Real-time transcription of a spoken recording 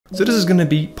So this is going to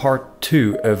be part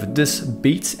 2 of this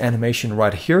Beats animation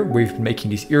right here. We've been making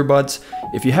these earbuds.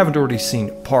 If you haven't already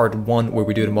seen part 1 where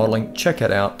we do the modeling, check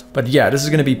it out. But yeah, this is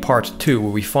going to be part 2 where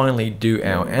we finally do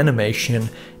our animation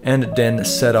and then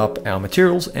set up our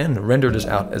materials and render this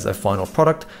out as a final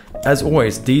product. As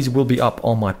always, these will be up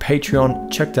on my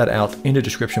Patreon. Check that out in the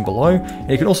description below.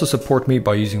 And you can also support me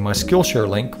by using my Skillshare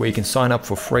link where you can sign up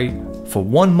for free for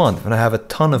 1 month. And I have a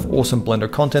ton of awesome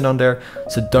Blender content on there,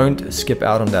 so don't skip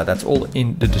out on that. That's all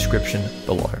in the description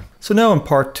below. So now in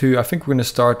part 2, I think we're going to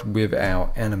start with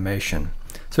our animation.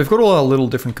 So we've got all our little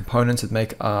different components that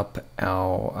make up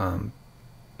our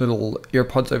little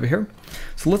earpods over here.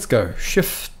 So let's go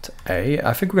Shift A.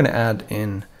 I think we're going to add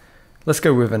in, let's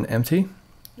go with an empty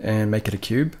and make it a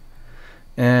cube.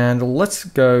 And let's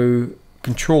go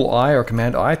Control I or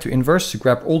Command I to inverse to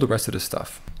grab all the rest of the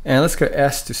stuff. And let's go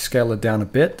S to scale it down a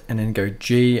bit, and then go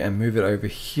G and move it over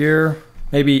here.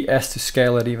 Maybe S to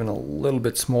scale it even a little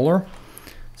bit smaller.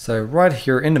 So right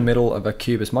here in the middle of a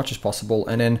cube as much as possible,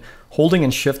 and then holding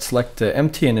and Shift select the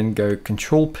empty and then go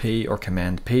Control P or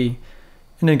Command P,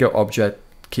 and then go Object,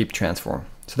 keep transform.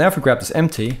 So now if we grab this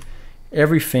empty,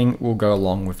 everything will go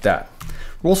along with that.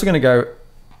 We're also going to go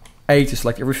A to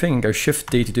select everything and go Shift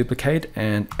D to duplicate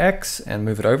and X and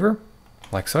move it over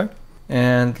like so.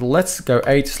 And let's go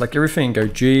A to select everything and go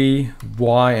G,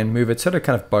 Y and move it so they're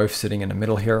kind of both sitting in the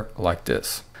middle here like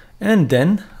this. And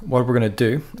then what we're going to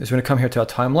do is we're going to come here to our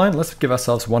timeline. Let's give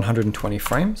ourselves 120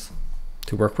 frames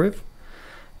to work with.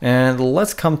 And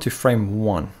let's come to frame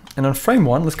 1. And on frame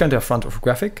 1, let's go into our front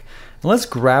orthographic. And let's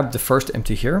grab the first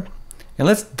empty here. And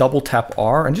let's double tap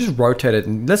R and just rotate it.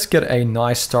 And let's get a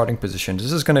nice starting position.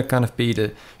 This is going to kind of be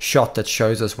the shot that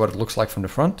shows us what it looks like from the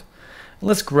front. And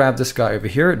let's grab this guy over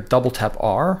here, double tap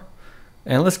R.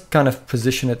 And let's kind of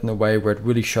position it in a way where it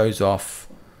really shows off.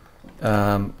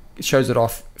 It shows it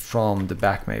off from the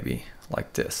back maybe,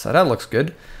 like this. So that looks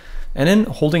good. And then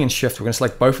holding in Shift, we're going to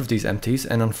select both of these empties.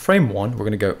 And on frame 1, we're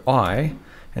going to go I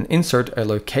and insert a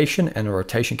location and a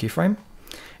rotation keyframe.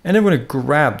 And then we're going to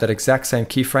grab that exact same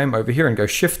keyframe over here and go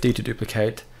Shift D to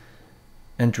duplicate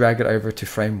and drag it over to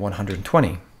frame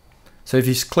 120. So if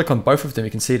you click on both of them,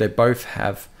 you can see they both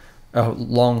have a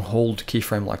long hold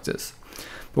keyframe like this.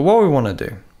 But what we want to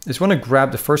do is we want to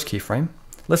grab the first keyframe.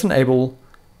 Let's enable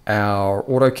our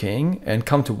auto keying and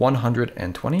come to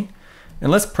 120.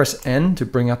 And let's press N to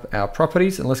bring up our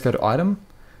properties, and let's go to item.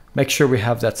 Make sure we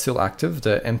have that still active,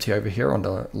 the empty over here on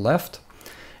the left.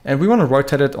 And we want to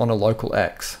rotate it on a local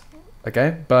X,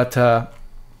 okay? But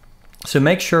so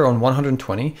make sure on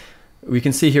 120, we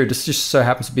can see here, this just so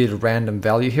happens to be the random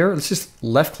value here. Let's just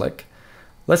left click.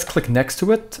 Let's click next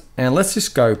to it, and let's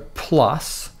just go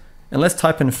plus, and let's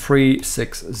type in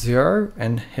 360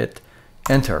 and hit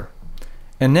enter.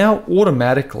 And now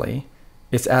automatically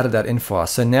it's added that in for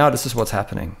us. So now this is what's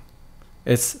happening.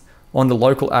 It's on the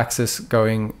local axis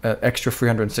going extra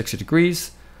 360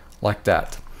 degrees like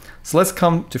that. So let's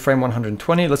come to frame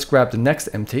 120. Let's grab the next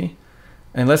empty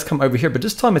and let's come over here, but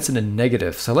this time it's in a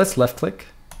negative. So let's left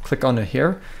click on it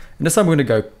here. And this time we're going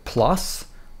to go plus,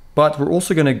 but we're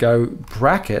also going to go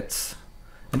brackets,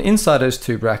 and inside those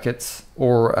two brackets,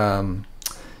 or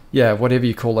yeah, whatever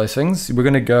you call those things, we're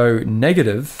going to go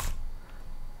negative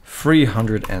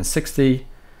 360,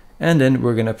 and then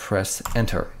we're going to press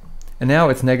enter. And now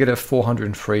it's negative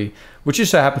 403, which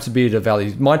just so happens to be the value.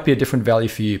 It might be a different value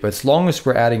for you, but as long as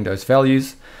we're adding those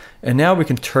values, and now we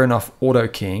can turn off auto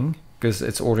keying because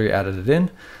it's already added it in.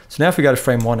 So now if we go to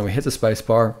frame 1 and we hit the space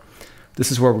bar,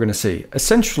 this is what we're going to see.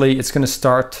 Essentially, it's going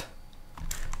to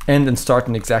end and start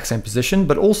in the exact same position,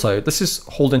 but also this is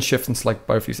hold and Shift and select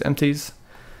both these empties.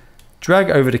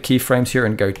 Drag over the keyframes here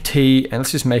and go T, and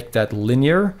let's just make that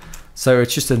linear. So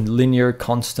it's just a linear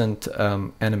constant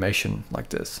animation like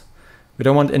this. We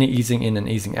don't want any easing in and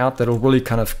easing out. That'll really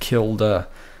kind of kill the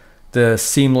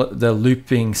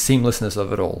looping seamlessness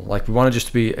of it all. Like we want it just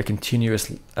to be a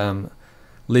continuous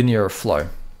linear flow.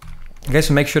 Okay,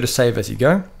 so make sure to save as you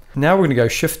go. Now we're going to go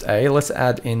Shift A. Let's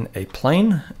add in a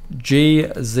plane. G,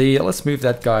 Z. Let's move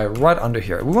that guy right under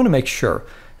here. We want to make sure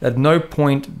that at no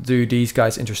point do these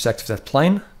guys intersect with that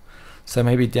plane. So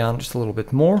maybe down just a little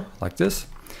bit more like this.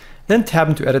 Then tab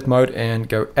into edit mode and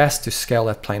go S to scale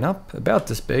that plane up about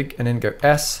this big, and then go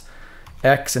S,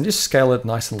 X, and just scale it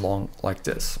nice and long like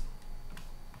this.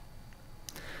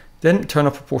 Then turn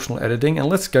off proportional editing, and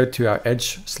let's go to our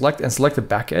edge select and select the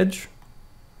back edge.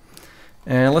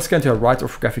 And let's go into our right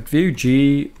orthographic view,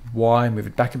 G, Y, move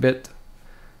it back a bit.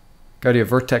 Go to your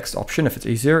vertex option if it's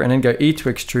easier, and then go E to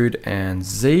extrude and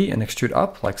Z and extrude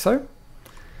up like so.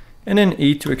 And then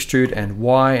E to extrude and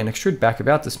Y and extrude back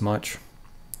about this much.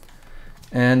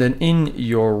 And then in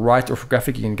your right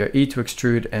orthographic, you can go E to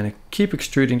extrude and keep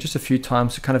extruding just a few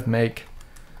times to kind of make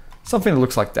something that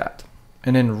looks like that.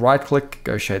 And then right click,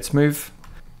 go shade smooth.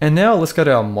 And now let's go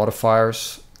to our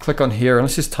modifiers, click on here and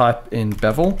let's just type in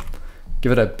bevel,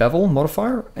 give it a bevel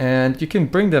modifier, and you can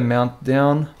bring the amount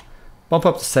down, bump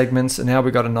up the segments, and now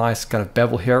we've got a nice kind of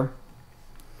bevel here.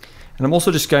 And I'm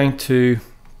also just going to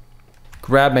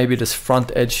grab maybe this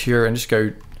front edge here and just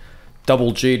go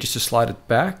double G just to slide it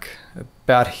back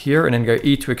about here, and then go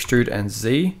E to extrude and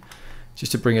Z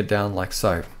just to bring it down like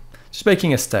so. Just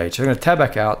making a stage. So I'm going to tab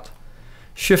back out,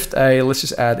 Shift A, let's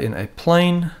just add in a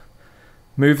plane,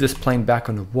 move this plane back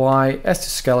on the Y, S to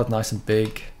scale it nice and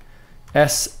big,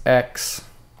 SX,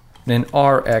 and then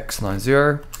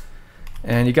RX90,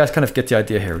 and you guys kind of get the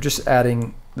idea here. We're just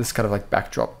adding this kind of like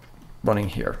backdrop running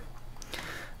here.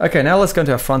 Okay, now let's go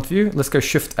into our front view. Let's go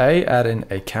Shift A, add in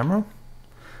a camera.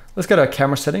 Let's go to our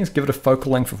camera settings, give it a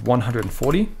focal length of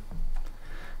 140.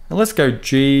 And let's go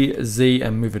G, Z,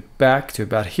 and move it back to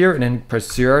about here, and then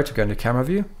press 0 to go into camera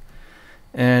view.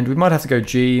 And we might have to go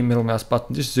G, middle mouse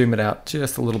button, just zoom it out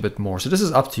just a little bit more. So this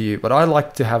is up to you, but I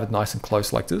like to have it nice and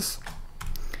close like this.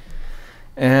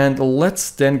 And let's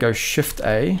then go Shift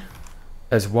A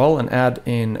as well and add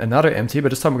in another empty, but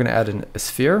this time we're going to add in a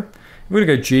sphere. We're going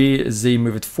to go G, Z,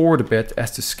 move it forward a bit,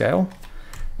 S to scale.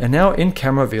 And now in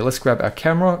camera view, let's grab our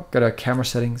camera, go to our camera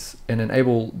settings and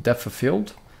enable depth of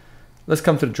field. Let's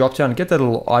come to the drop down and get that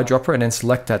little eyedropper and then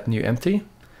select that new empty.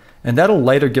 And that'll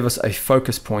later give us a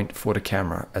focus point for the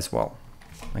camera as well.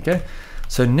 Okay,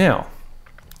 so now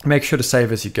make sure to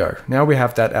save as you go. Now we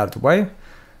have that out of the way.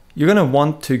 You're going to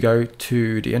want to go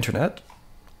to the internet,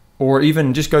 or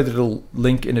even just go to the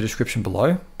link in the description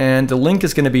below. And the link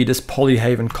is going to be this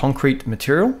Polyhaven concrete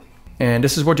material. And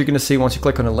this is what you're going to see once you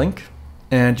click on a link.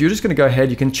 And you're just going to go ahead,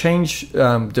 you can change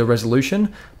the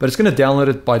resolution, but it's going to download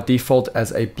it by default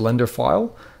as a Blender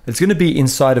file. It's going to be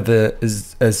inside of a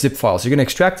zip file. So you're going to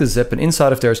extract the zip, and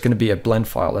inside of there is going to be a blend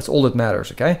file. That's all that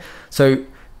matters, okay? So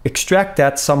extract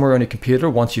that somewhere on your computer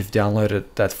once you've downloaded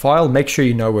that file. Make sure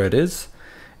you know where it is.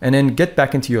 And then get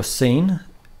back into your scene.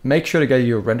 Make sure to go to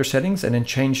your render settings and then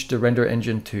change the render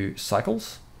engine to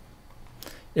cycles.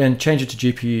 And change it to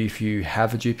GPU if you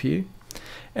have a GPU.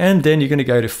 And then you're going to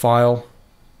go to File,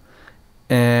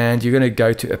 and you're going to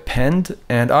go to Append,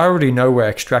 and I already know where I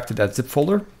extracted that zip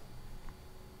folder,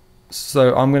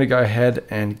 so I'm going to go ahead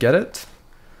and get it.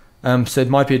 So it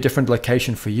might be a different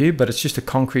location for you, but it's just a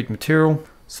concrete material.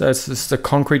 So it's just a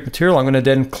concrete material. I'm going to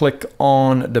then click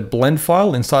on the blend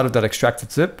file inside of that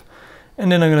extracted zip,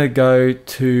 and then I'm going to go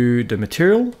to the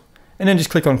material and then just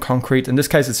click on concrete. In this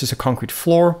case, it's just a concrete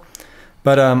floor.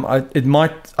 But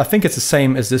I think it's the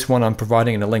same as this one I'm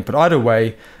providing in the link. But either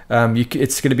way,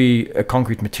 it's going to be a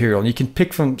concrete material. And you can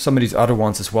pick from some of these other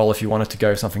ones as well if you wanted to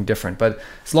go something different. But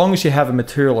as long as you have a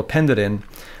material appended in,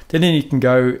 then you can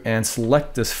go and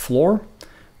select this floor.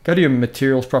 Go to your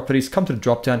materials properties, come to the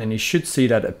drop down, and you should see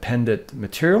that appended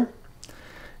material.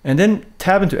 And then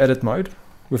tab into edit mode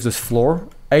with this floor,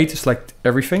 A to select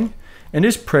everything. And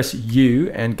just press U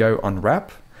and go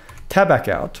unwrap. Tab back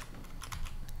out.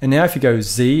 And now if you go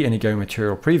Z and you go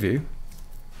material preview,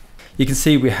 you can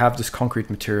see we have this concrete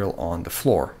material on the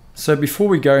floor. So before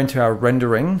we go into our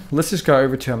rendering, let's just go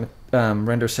over to our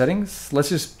render settings. Let's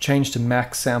just change the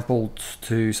max sample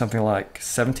to something like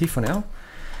 70 for now.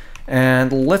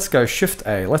 And let's go Shift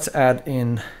A. Let's add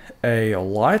in a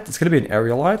light. It's going to be an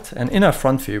area light. And in our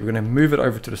front view, we're going to move it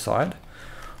over to the side.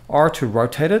 R to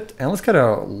rotate it. And let's go to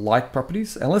our light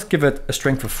properties. And let's give it a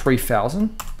strength of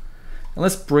 3000. And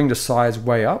let's bring the size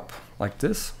way up like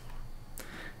this.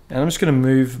 And I'm just going to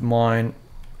move mine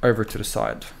over to the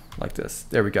side like this.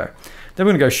 There we go. Then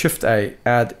we're going to go Shift A,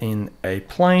 add in a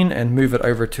plane and move it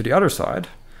over to the other side.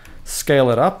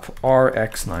 Scale it up,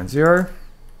 RX90,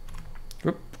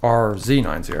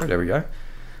 RZ90, there we go,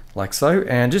 like so.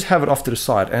 And just have it off to the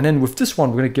side. And then with this one,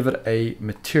 we're going to give it a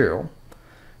material.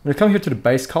 I'm going to come here to the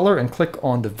base color and click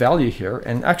on the value here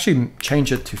and actually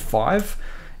change it to 5.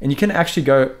 And you can actually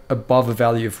go above a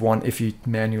value of 1 if you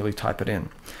manually type it in.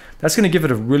 That's going to give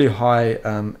it a really high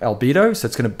albedo, so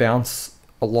it's going to bounce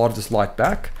a lot of this light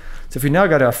back. So if we now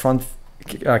go to our front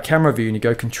camera view and you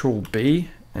go Control B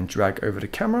and drag over the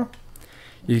camera,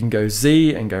 you can go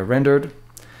Z and go rendered.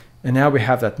 And now we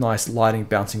have that nice lighting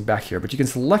bouncing back here, but you can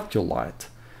select your light.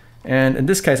 And in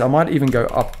this case, I might even go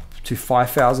up to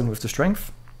 5000 with the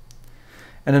strength.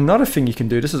 And another thing you can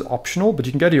do, this is optional, but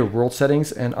you can go to your world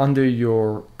settings and under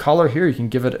your color here, you can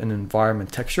give it an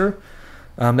environment texture.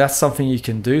 That's something you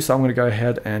can do. So I'm going to go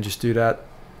ahead and just do that.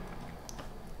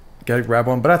 Go to grab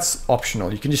one, but that's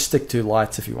optional. You can just stick to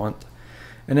lights if you want.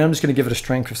 And then I'm just going to give it a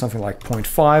strength of something like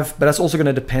 0.5, but that's also going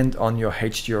to depend on your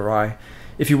HDRI.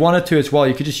 If you wanted to as well,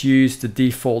 you could just use the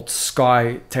default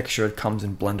sky texture that comes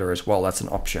in Blender as well. That's an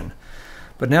option.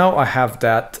 But now I have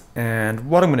that, and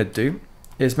what I'm going to do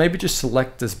is maybe just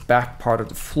select this back part of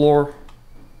the floor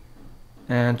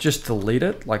and just delete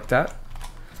it like that.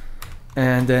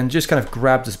 And then just kind of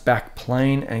grab this back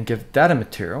plane and give that a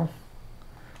material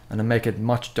and then make it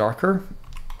much darker.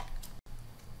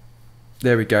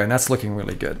 There we go, and that's looking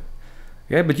really good.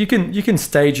 Okay, but you can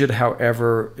stage it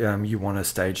however you want to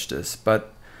stage this,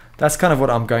 but that's kind of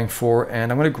what I'm going for.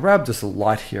 And I'm going to grab this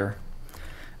light here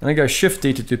and I go Shift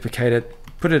D to duplicate it,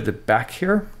 put it at the back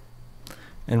here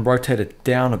and rotate it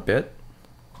down a bit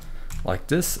like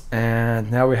this. And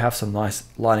now we have some nice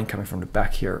lighting coming from the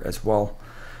back here as well.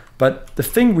 But the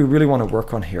thing we really want to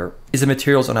work on here is the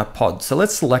materials on our pod. So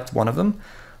let's select one of them.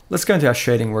 Let's go into our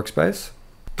shading workspace,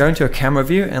 go into our camera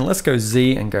view, and let's go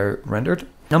Z and go rendered.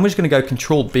 Now I'm just going to go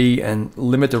Control B and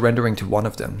limit the rendering to one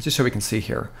of them, just so we can see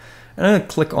here. And I'm going to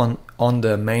click on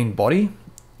the main body,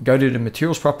 go to the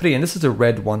materials property, and this is the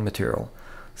red one material.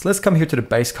 So let's come here to the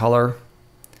base color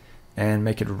and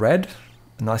make it red,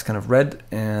 a nice kind of red,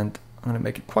 and I'm going to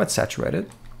make it quite saturated.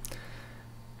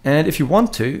 And if you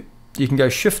want to, you can go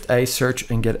Shift A, search,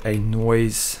 and get a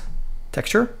noise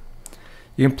texture.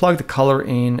 You can plug the color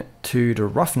in to the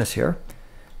roughness here,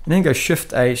 and then go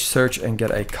Shift A, search, and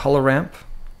get a color ramp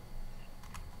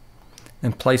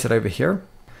and place it over here.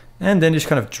 And then just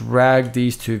kind of drag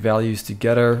these two values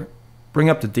together, bring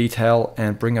up the detail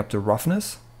and bring up the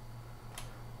roughness,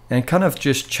 and kind of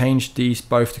just change these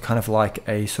both to kind of like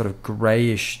a sort of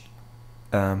grayish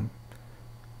kind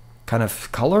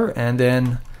of color. And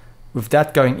then with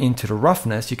that going into the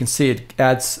roughness, you can see it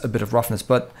adds a bit of roughness,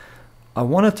 but I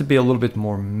want it to be a little bit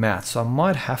more matte. So I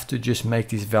might have to just make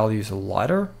these values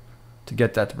lighter to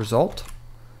get that result.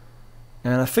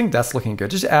 And I think that's looking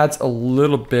good. Just adds a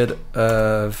little bit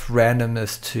of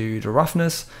randomness to the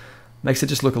roughness, makes it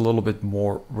just look a little bit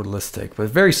more realistic. But a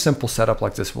very simple setup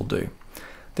like this will do.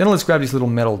 Then let's grab these little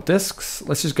metal discs.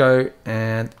 Let's just go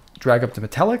and drag up the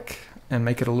metallic and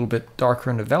make it a little bit darker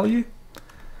in the value.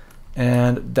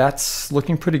 And that's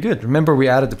looking pretty good. Remember, we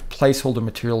added the placeholder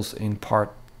materials in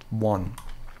part 1.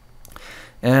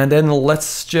 And then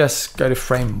let's just go to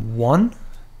frame 1.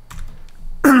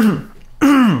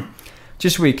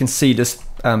 Just so we can see this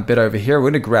bit over here, we're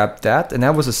going to grab that, and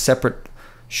that was a separate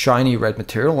shiny red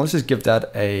material. Let's just give that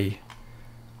a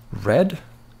red,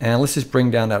 and let's just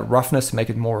bring down that roughness, make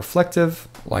it more reflective,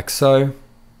 like so.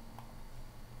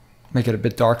 Make it a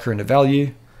bit darker in the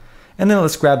value, and then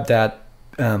let's grab that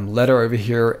letter over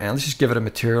here, and let's just give it a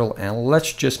material, and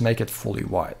let's just make it fully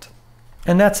white.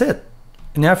 And that's it.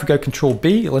 And now if we go Control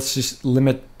B, let's just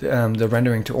limit the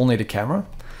rendering to only the camera.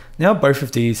 Now both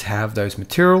of these have those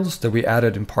materials that we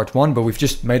added in part 1, but we've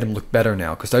just made them look better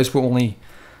now because those were only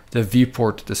the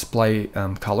viewport display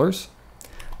colors.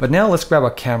 But now let's grab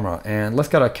our camera and let's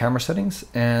go to our camera settings.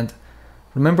 And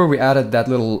remember, we added that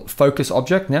little focus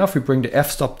object. Now if we bring the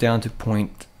f-stop down to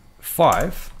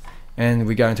 0.5 and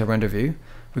we go into render view,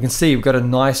 we can see we've got a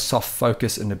nice soft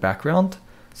focus in the background.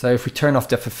 So if we turn off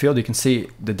depth of field, you can see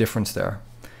the difference there.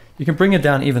 You can bring it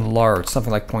down even lower, it's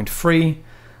something like 0.3.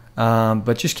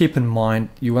 But just keep in mind,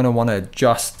 you want to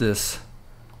adjust this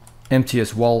empty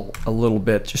as well a little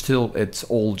bit, just till it's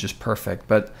all just perfect.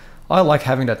 But I like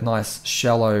having that nice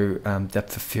shallow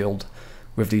depth of field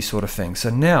with these sort of things. So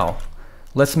now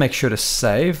let's make sure to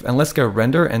save and let's go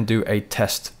render and do a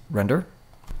test render.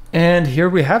 And here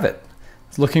we have it.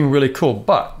 It's looking really cool,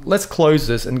 but let's close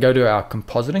this and go to our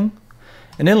compositing.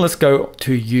 And then let's go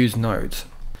to use nodes.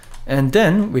 And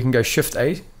then we can go Shift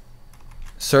A,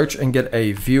 search, and get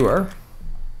a viewer.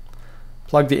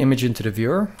 Plug the image into the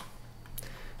viewer.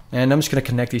 And I'm just going to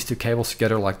connect these two cables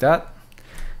together like that.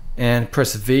 And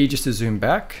press V just to zoom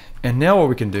back. And now what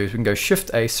we can do is we can go Shift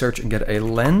A, search, and get a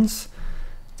lens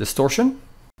distortion.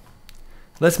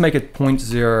 Let's make it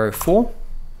 0.04.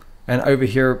 And over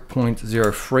here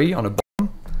 0.03 on the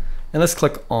bottom. And let's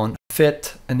click on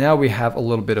fit. And now we have a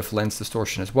little bit of lens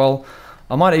distortion as well.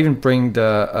 I might even bring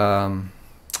the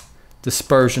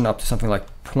dispersion up to something like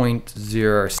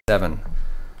 0.07.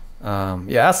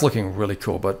 Yeah, that's looking really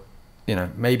cool, but you know,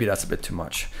 maybe that's a bit too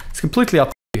much. It's completely up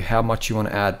to you how much you want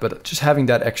to add, but just having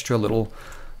that extra little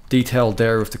detail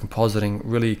there with the compositing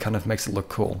really kind of makes it look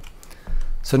cool.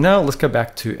 So now let's go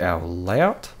back to our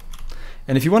layout.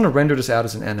 And if you want to render this out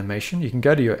as an animation, you can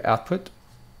go to your output,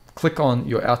 click on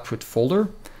your output folder,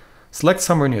 select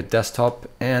somewhere in your desktop,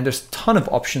 and there's a ton of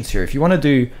options here. If you want to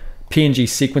do PNG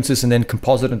sequences and then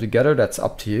composite them together, that's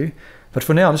up to you. But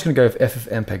for now, I'm just going to go with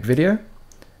FFmpeg video,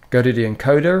 Go to the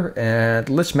encoder and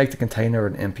let's make the container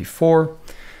an MP4.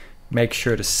 Make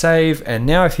sure to save. And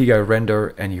now if you go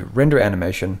render and you render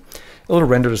animation, it'll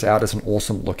render this out as an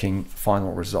awesome looking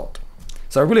final result.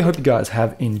 So I really hope you guys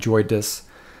have enjoyed this.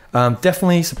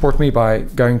 Definitely support me by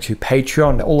going to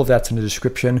Patreon. All of that's in the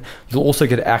description. You'll also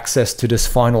get access to this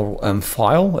final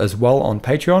file as well on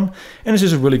Patreon. And it's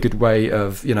just a really good way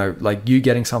of, you know, like you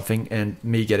getting something and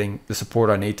me getting the support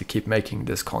I need to keep making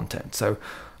this content. So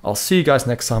I'll see you guys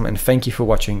next time, and thank you for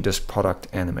watching this product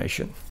animation.